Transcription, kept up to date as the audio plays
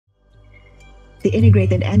The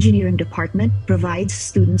Integrated Engineering Department provides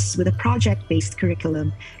students with a project-based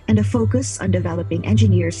curriculum and a focus on developing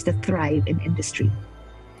engineers that thrive in industry.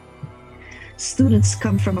 Students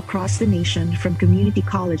come from across the nation from community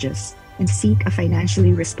colleges and seek a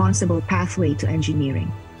financially responsible pathway to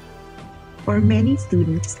engineering. For many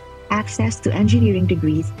students, access to engineering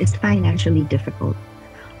degrees is financially difficult.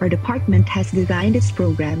 Our department has designed its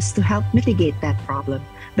programs to help mitigate that problem,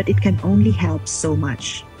 but it can only help so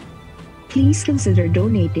much. Please consider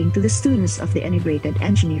donating to the students of the Integrated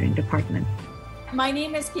Engineering Department. My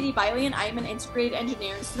name is Katie Biley, and I am an integrated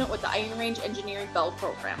engineering student with the Iron Range Engineering Bell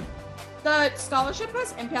program. The scholarship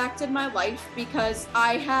has impacted my life because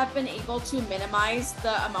I have been able to minimize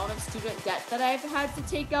the amount of student debt that I've had to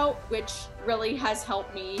take out, which really has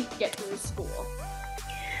helped me get through school.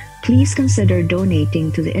 Please consider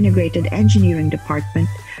donating to the Integrated Engineering Department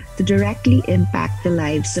to directly impact the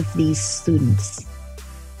lives of these students.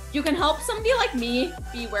 You can help somebody like me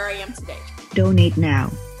be where I am today. Donate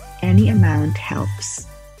now. Any amount helps.